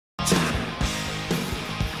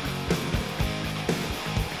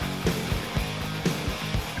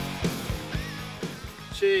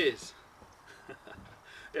Cheers.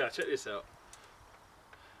 Yeah, check this out.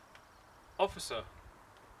 Officer,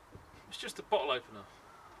 it's just a bottle opener.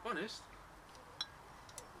 Honest.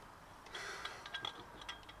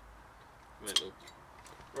 Mental.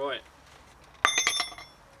 Right.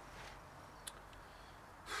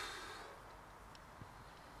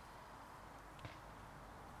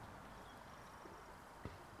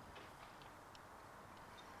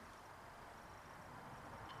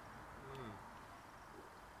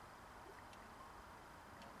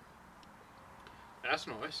 That's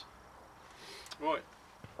nice. Right,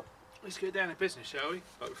 let's get down to business, shall we?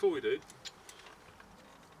 But before we do,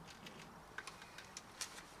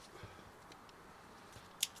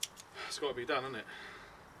 it's got to be done, hasn't it?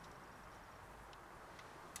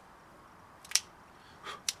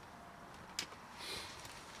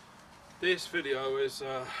 This video is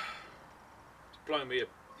blowing me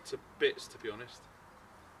to bits, to be honest.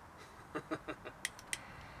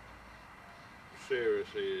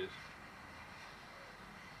 Seriously is.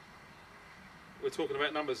 We're talking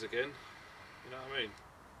about numbers again, you know what I mean?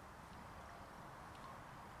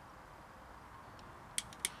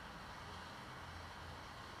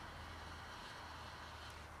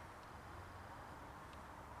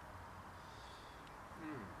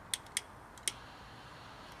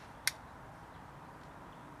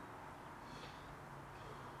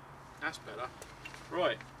 That's better.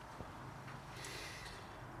 Right.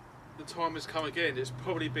 The time has come again. It's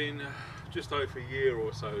probably been just over a year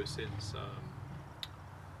or so since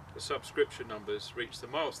the subscription numbers reached the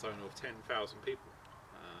milestone of 10,000 people.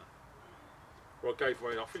 Where I gave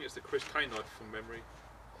away, I think it's the Chris Kane knife from memory.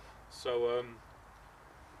 So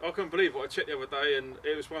I couldn't believe what I checked the other day, and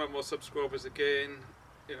it was one of my subscribers again.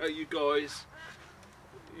 You know, you guys,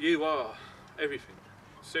 you are everything.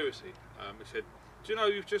 Seriously. He said, do you know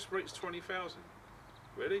you've just reached 20,000?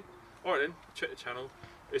 Really? Alright then, check the channel.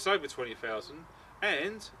 It's over 20,000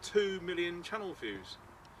 and 2 million channel views.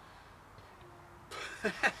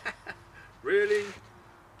 Really?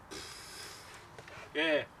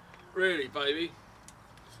 Yeah, really, baby.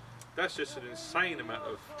 That's just an insane amount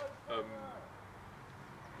of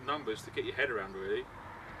numbers to get your head around, really.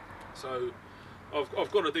 So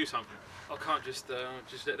I've got to do something. I can't just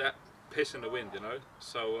let that piss in the wind, you know.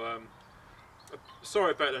 So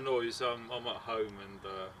sorry about the noise. I'm at home and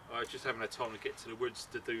I just haven't had time to get to the woods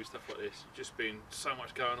to do stuff like this. Just been so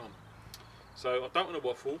much going on. So I don't want to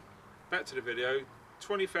waffle. Back to the video.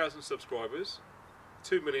 20,000 subscribers,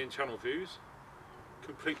 2 million channel views,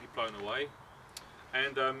 completely blown away,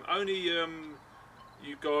 and only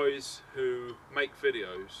you guys who make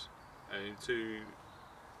videos and to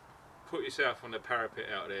put yourself on the parapet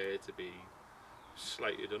out there to be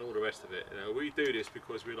slated and all the rest of it. You know, we do this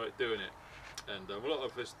because we like doing it, and a lot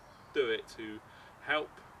of us do it to help,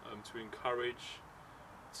 to encourage,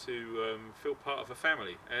 to feel part of a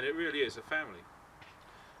family, and it really is a family.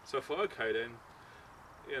 So I thought, okay then,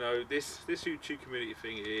 you know, this YouTube community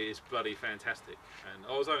thing is bloody fantastic. And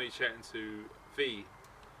I was only chatting to V,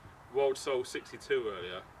 Wild Soul 62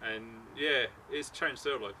 earlier, and yeah, it's changed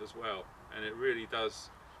their life as well, and it really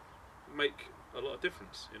does make a lot of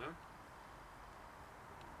difference, you know.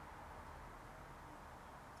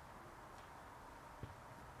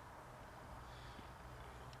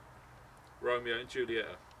 Romeo and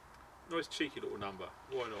Julieta, nice cheeky little number,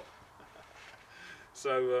 why not?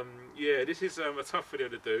 So yeah, this is a tough video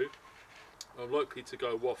to do. I'm likely to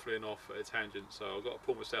go waffling off at a tangent, so I've got to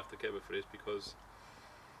pull myself together for this, because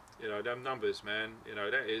you know, them numbers, man, you know,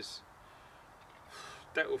 that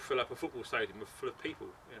will fill up a football stadium full of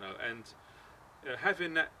people, you know. And you know,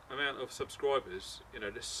 having that amount of subscribers, you know,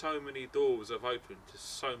 there's so many doors I've opened to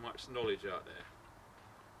so much knowledge out there.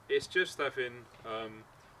 It's just having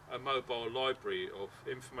a mobile library of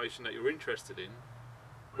information that you're interested in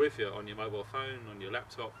with you on your mobile phone, on your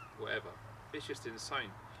laptop, whatever. It's just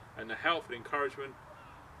insane. And the help and encouragement,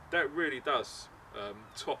 that really does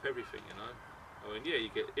top everything, you know. I mean, yeah, you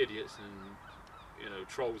get idiots and, you know,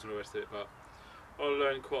 trolls and all the rest of it, but I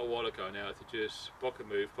learned quite a while ago now to just block a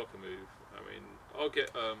move. I mean, I'll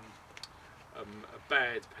get a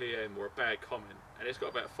bad PM or a bad comment, and it's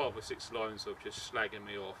got about 5 or 6 lines of just slagging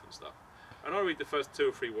me off and stuff. And I read the first 2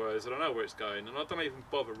 or 3 words, and I know where it's going, and I don't even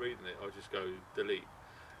bother reading it. I'll just go delete.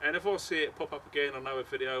 And if I see it pop up again on another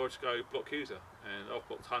video, I'll just go block user, and I've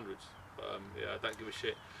blocked hundreds. But yeah, I don't give a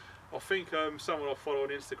shit. I think someone I follow on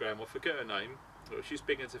Instagram, I forget her name, she's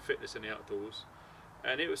big into fitness and the outdoors,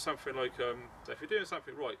 and it was something like, if you're doing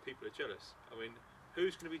something right, people are jealous. I mean,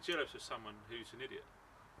 who's going to be jealous of someone who's an idiot?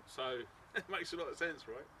 So it makes a lot of sense,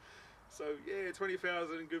 right? So yeah,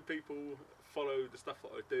 20,000 good people follow the stuff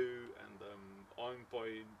that I do, and I'm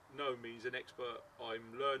by no means an expert. I'm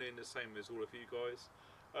learning the same as all of you guys.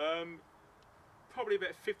 Probably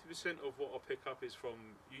about 50% of what I pick up is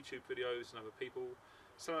from YouTube videos and other people.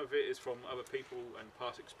 Some of it is from other people and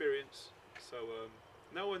past experience. So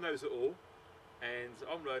no one knows it all, and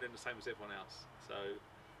I'm learning the same as everyone else. So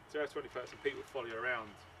to have 20,000 people follow you around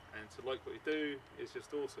and to like what you do is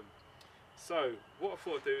just awesome. So what I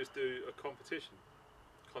thought I'd do is do a competition,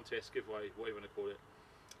 contest, giveaway, whatever you want to call it.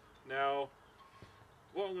 Now,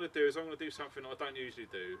 what I'm going to do is I'm going to do something I don't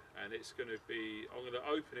usually do, and it's going to be, I'm going to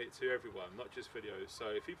open it to everyone, not just videos.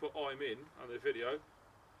 So if you put I'm in on the video,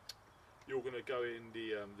 you're going to go in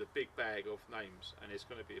the big bag of names, and it's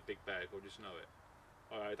going to be a big bag, I'll just know it.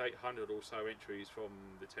 I had 800 or so entries from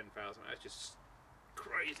the 10,000, that's just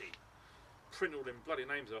crazy. Print all them bloody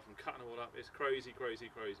names off and cutting them all up, it's crazy,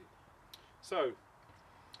 crazy, crazy. So,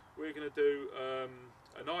 we're going to do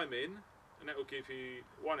an I'm in, and that will give you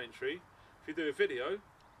one entry. If you do a video,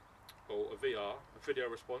 or a VR, a video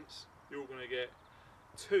response, you're going to get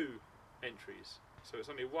 2 entries. So it's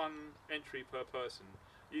only 1 entry per person.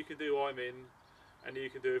 You can do I'm in, and you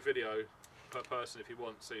can do a video per person if you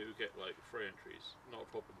want, so you get like 3 entries, not a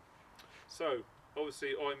problem. So,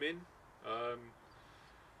 obviously I'm in.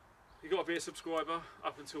 You've got to be a subscriber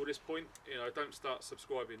up until this point. You know, don't start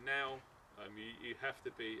subscribing now. You have to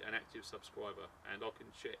be an active subscriber, and I can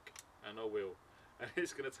check, and I will. And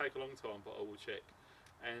it's going to take a long time, but I will check.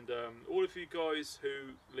 And all of you guys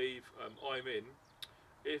who leave I'm in,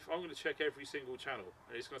 if I'm going to check every single channel,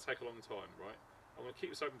 and it's going to take a long time, right? I'm going to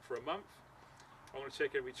keep this open for a month. I'm going to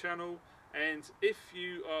check every channel, and if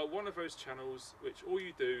you are one of those channels which all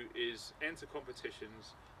you do is enter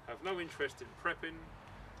competitions, have no interest in prepping,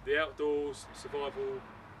 the outdoors, survival,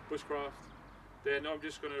 bushcraft, then I'm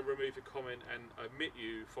just going to remove your comment and omit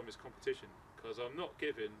you from this competition, because I'm not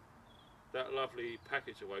giving that lovely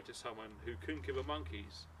package away to someone who couldn't give a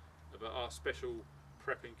monkeys about our special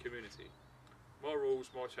prepping community. My rules,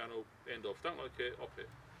 my channel, end off. Don't like it, off it.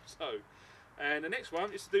 So, and the next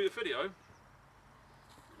one is to do a video.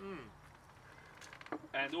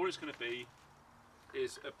 And all it's going to be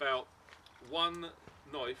is about one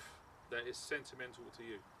knife that is sentimental to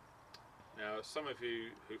you. Now, some of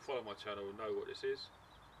you who follow my channel know what this is.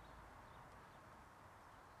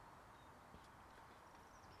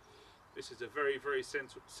 This is a very, very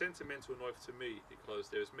sentimental knife to me, because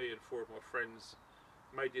there's me and 4 of my friends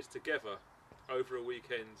made this together over a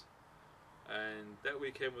weekend, and that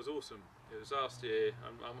weekend was awesome. It was last year.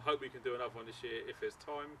 I'm hoping we can do another one this year if there's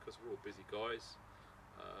time, because we're all busy guys.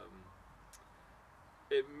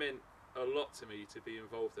 It meant a lot to me to be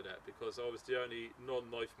involved in that, because I was the only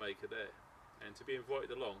non-knife maker there, and to be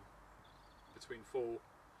invited along between 4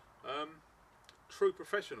 true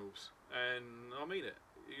professionals, and I mean it.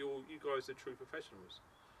 You guys are true professionals.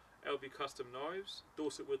 LB Custom Knives,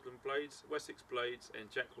 Dorset Woodland Blades, Wessex Blades and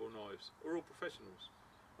Jackwell Knives are all professionals.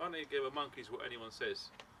 I don't give a monkeys what anyone says.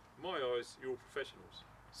 In my eyes, you're all professionals.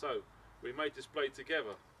 So, we made this blade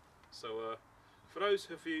together. So, for those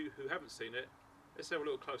of you who haven't seen it, let's have a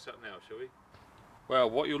little close up now, shall we? Well,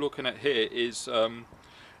 what you're looking at here is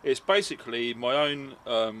it's basically my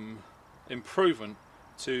own improvement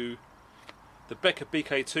to the Becker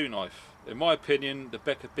BK2 knife. In my opinion, the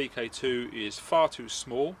Becker BK2 is far too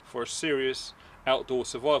small for a serious outdoor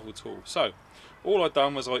survival tool. So, all I've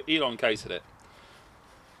done was I elongated it.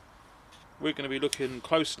 We're going to be looking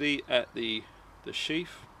closely at the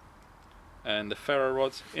sheath and the ferro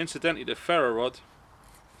rod. Incidentally, the ferro rod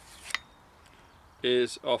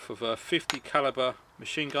is off of a 50 caliber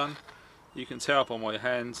machine gun. You can tell by my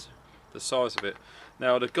hands the size of it.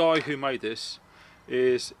 Now, the guy who made this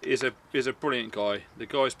is a brilliant guy. The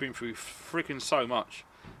guy's been through freaking so much,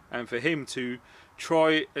 and for him to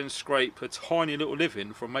try and scrape a tiny little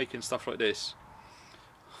living from making stuff like this,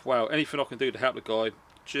 wow, anything I can do to help the guy,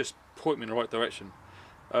 just point me in the right direction.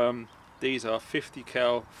 These are 50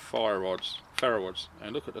 cal ferro rods,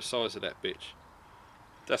 and look at the size of that bitch.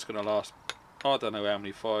 That's going to last, I don't know how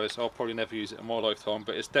many fires. I'll probably never use it in my lifetime,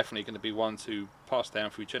 but it's definitely going to be one to pass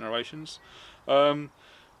down through generations.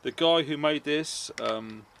 The guy who made this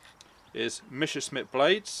is Messerschmitt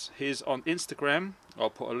Blades. He's on Instagram. I'll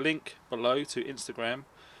put a link below to Instagram,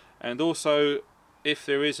 and also if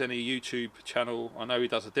there is any YouTube channel, I know he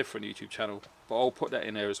does a different YouTube channel, but I'll put that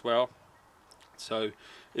in there as well. So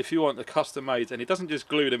if you want the custom made, and he doesn't just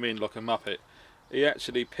glue them in like a Muppet, he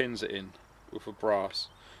actually pins it in with a brass.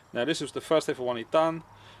 Now, this was the first ever one he'd done.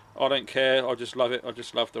 I don't care, I just love it. I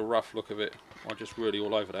just love the rough look of it. I'm just really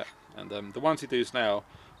all over that. And the ones he does now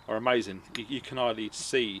are amazing. You can hardly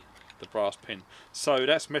see the brass pin. So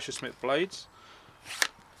that's Messerschmitt Blades.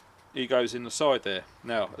 he goes in the side there.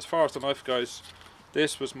 Now, as far as the knife goes,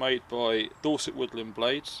 this was made by Dorset Woodland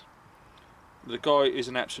Blades. The guy is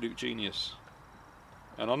an absolute genius,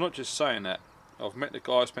 and I'm not just saying that. I've met the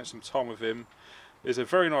guy, spent some time with him. He's a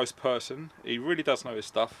very nice person. He really does know his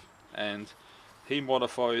stuff, and he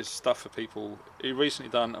modifies stuff for people. He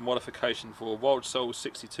recently done a modification for Wild Soul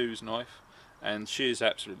 62's knife, and she is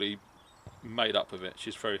absolutely made up with it.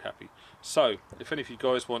 She's very happy. So if any of you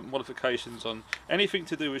guys want modifications on anything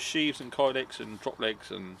to do with sheaves and kydex and drop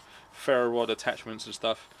legs and ferro rod attachments and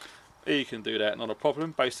stuff, you can do that, not a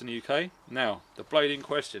problem, based in the UK. Now, the blade in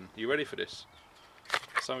question, you ready for this?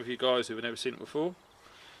 Some of you guys who have never seen it before,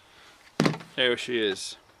 there she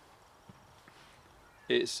is.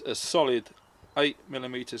 It's a solid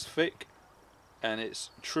 8mm thick, and it's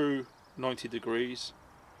true 90 degrees,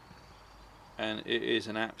 and it is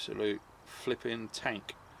an absolute flipping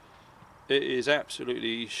tank. It is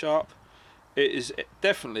absolutely sharp. It is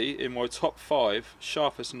definitely in my top 5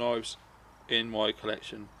 sharpest knives in my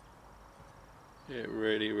collection. It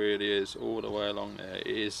really, really is, all the way along there. It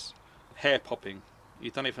is hair popping.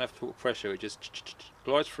 You don't even have to put pressure, it just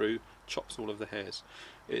glides through, chops all of the hairs.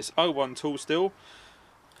 It's 01 tool steel.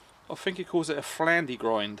 I think he calls it a flandy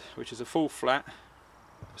grind, which is a full flat,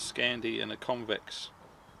 a Scandi and a convex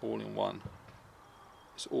all in one.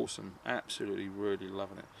 It's awesome, absolutely really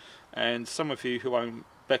loving it. And some of you who own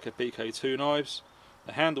Becker BK2 knives,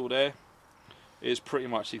 the handle there is pretty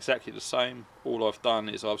much exactly the same. All I've done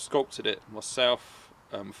is I've sculpted it myself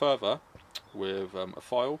further with a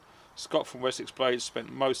file. Scott from Wessex Blades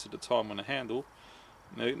spent most of the time on the handle.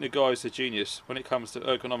 The guy's a genius. When it comes to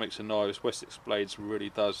ergonomics and knives, Wessex Blades really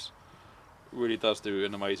does do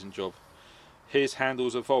an amazing job. His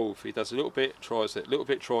handles evolve. He does a little bit, tries it, a little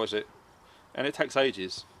bit, tries it, and it takes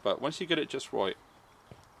ages. But once you get it just right,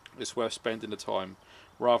 it's worth spending the time,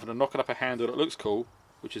 rather than knocking up a handle that looks cool,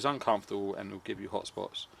 which is uncomfortable and will give you hot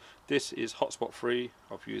spots. This is hotspot free.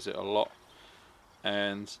 I've used it a lot,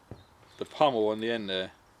 and the pummel on the end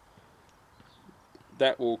there,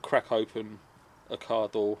 that will crack open a car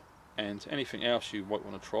door and anything else you might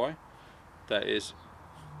want to try. That is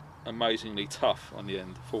amazingly tough on the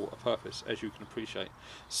end for a purpose, as you can appreciate.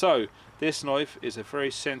 So this knife is a very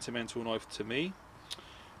sentimental knife to me.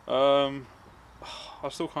 I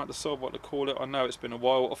still can't decide what to call it. I know it's been a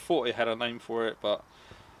while. I thought it had a name for it, but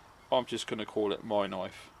I'm just going to call it my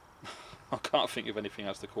knife. I can't think of anything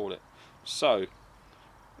else to call it. So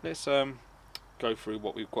let's go through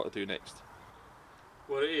what we've got to do next.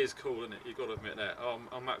 Well, it is cool, isn't it? You've got to admit that.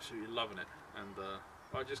 I'm absolutely loving it, and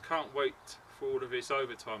I just can't wait for all of this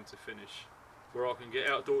overtime to finish, where I can get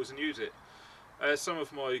outdoors and use it. As some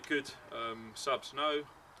of my good subs know,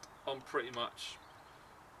 I'm pretty much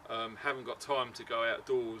haven't got time to go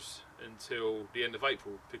outdoors until the end of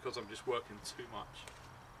April, because I'm just working too much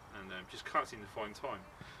and just can't seem to find time.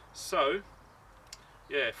 So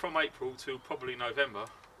yeah, from April till probably November,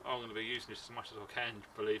 I'm going to be using this as much as I can,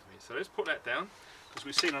 believe me. So let's put that down, because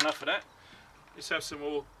we've seen enough of that. Let's have some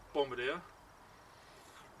more Bombardier.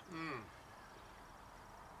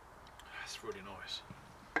 That's really nice.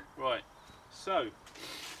 Right, so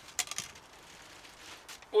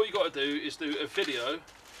all you got to do is do a video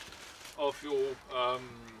of your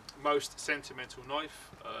most sentimental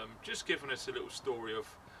knife, just giving us a little story of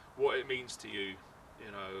what it means to you,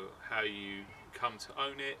 you know, how you come to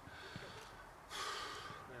own it,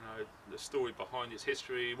 you know, the story behind its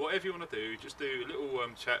history, whatever you want to do. Just do a little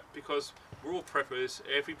chat, because we're all preppers.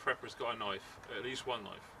 Every prepper's got a knife, at least one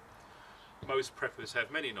knife. Most preppers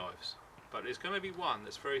have many knives, but there's going to be one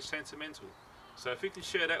that's very sentimental. So if you can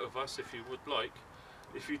share that with us, if you would like.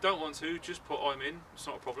 If you don't want to, just put I'm in, it's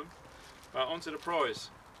not a problem. On to the prize.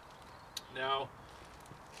 Now,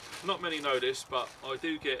 not many know this, but I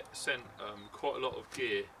do get sent quite a lot of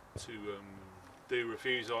gear to do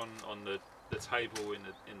reviews on the table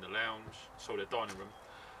in the lounge, sorry, the dining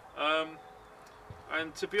room.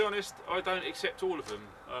 And to be honest, I don't accept all of them.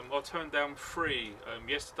 I turned down 3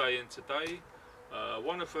 yesterday and today.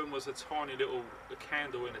 One of them was a tiny little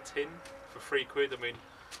candle in a tin for £3. I mean,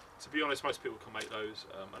 to be honest, most people can make those.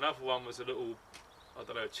 Another one was a little, I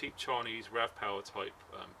don't know, cheap Chinese RAV power type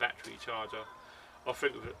battery charger. I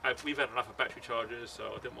think we've had enough of battery chargers,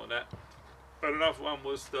 so I didn't want that. But another one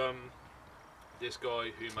was this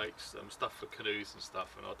guy who makes stuff for canoes and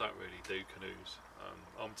stuff, and I don't really do canoes.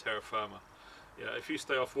 I'm terra firma. You know, if you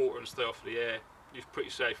stay off water and stay off the air, you're pretty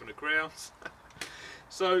safe on the ground.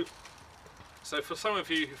 So for some of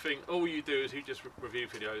you who think all you do is you just review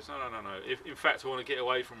videos, no. In fact, I want to get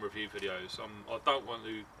away from review videos. I don't want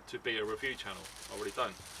to be a review channel. I really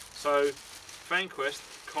don't. So FanQuest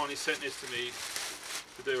kindly sent this to me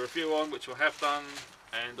to do a review on, which I have done.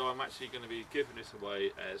 and I'm actually going to be giving this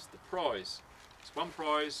away as the prize. It's one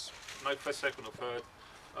prize, no first, second or third.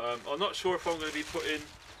 I'm not sure if I'm going to be putting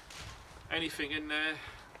anything in there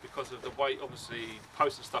because of the weight. Obviously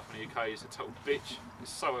posting stuff in the UK is a total bitch.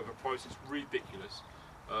 It's so overpriced, it's ridiculous.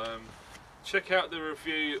 Check out the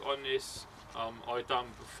review on this I done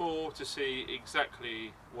before to see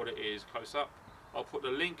exactly what it is close up. I'll put the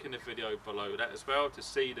link in the video below that as well to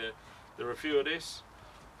see the review of this.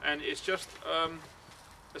 And it's just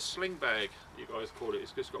a sling bag, you guys call it.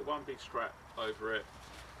 It's just got one big strap over it,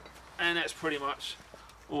 and that's pretty much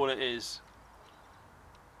all it is.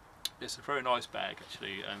 It's a very nice bag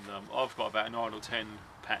actually, and I've got about 9 or 10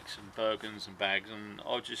 packs and Bergens and bags, and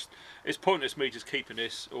it's pointless me just keeping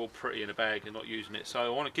this all pretty in a bag and not using it, so I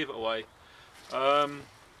want to give it away. I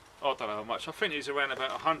don't know how much, I think it's around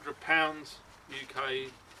about £100 UK,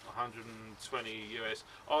 120 US,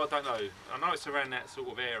 I don't know, I know it's around that sort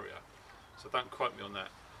of area, so don't quote me on that.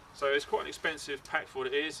 So it's quite an expensive pack for what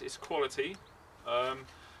it is. It's quality. I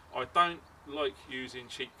don't like using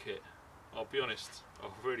cheap kit, I'll be honest, I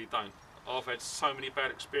really don't. I've had so many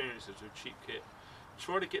bad experiences with cheap kit.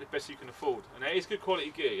 Try to get the best you can afford, and it is good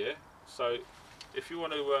quality gear, yeah? So if you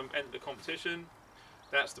want to enter the competition,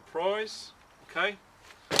 that's the prize, okay?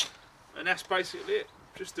 And that's basically it.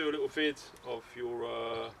 Just do a little vid of your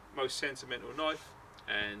most sentimental knife,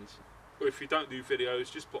 and if you don't do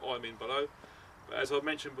videos, just put I'm in below. But as I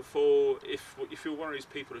mentioned before, if you're one of these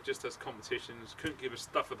people that just does competitions, couldn't give a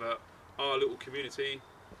stuff about our little community,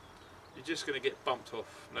 you're just going to get bumped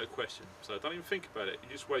off, no question. So don't even think about it,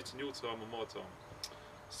 you're just wasting your time and my time.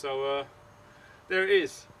 So there it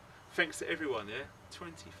is. Thanks to everyone, yeah?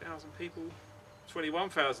 20,000 people,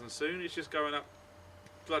 21,000 soon, it's just going up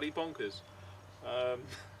bloody bonkers.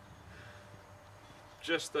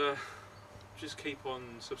 Just keep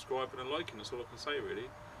on subscribing and liking, that's all I can say really.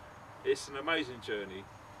 It's an amazing journey,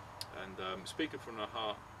 and speaking from the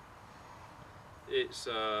heart, it's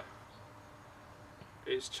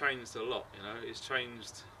changed a lot, you know. It's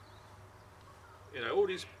changed, you know, all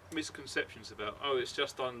these misconceptions about, oh, it's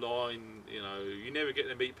just online, you know, you never get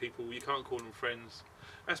to meet people, you can't call them friends.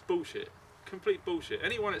 That's bullshit, complete bullshit.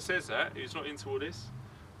 Anyone that says that, who's not into all this,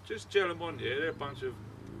 just gel them on, yeah, they're a bunch of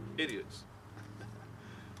idiots.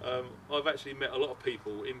 I've actually met a lot of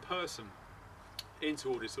people in person into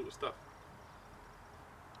all this sort of stuff.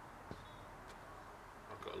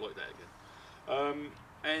 I've got to like that again.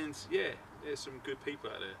 And yeah, there's some good people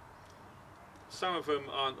out there. Some of them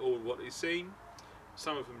aren't all what they seem,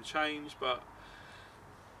 some of them change, but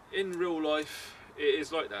in real life it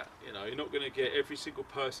is like that, you know. You're not going to get every single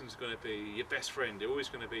person's going to be your best friend. There are always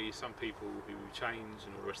going to be some people who will change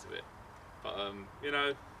and all the rest of it, but you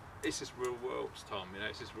know, it's just real world time, you know,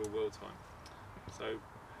 it's just real world time. So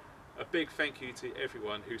a big thank you to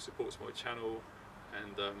everyone who supports my channel,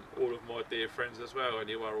 and all of my dear friends as well, and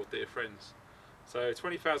you are all dear friends. So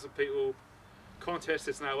 20,000 people, contest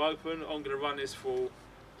is now open. I'm going to run this for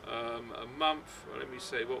a month. Well, let me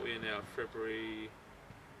see, what we're in now, February.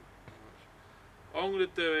 I'm going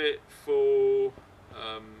to do it for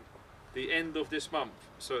the end of this month,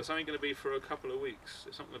 so it's only going to be for a couple of weeks.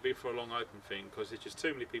 It's not going to be for a long open thing because there's just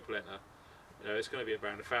too many people enter. You know, it's going to be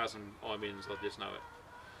around 1,000 I'm-ins, I just know it.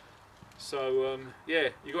 So yeah,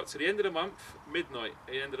 you got to the end of the month, midnight,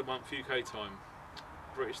 the end of the month UK time,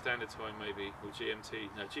 British Standard Time maybe, or GMT,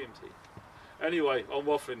 no GMT. Anyway, I'm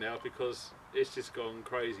waffling now because it's just gone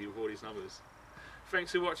crazy with all these numbers.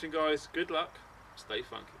 Thanks for watching guys, good luck, stay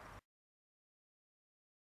funky.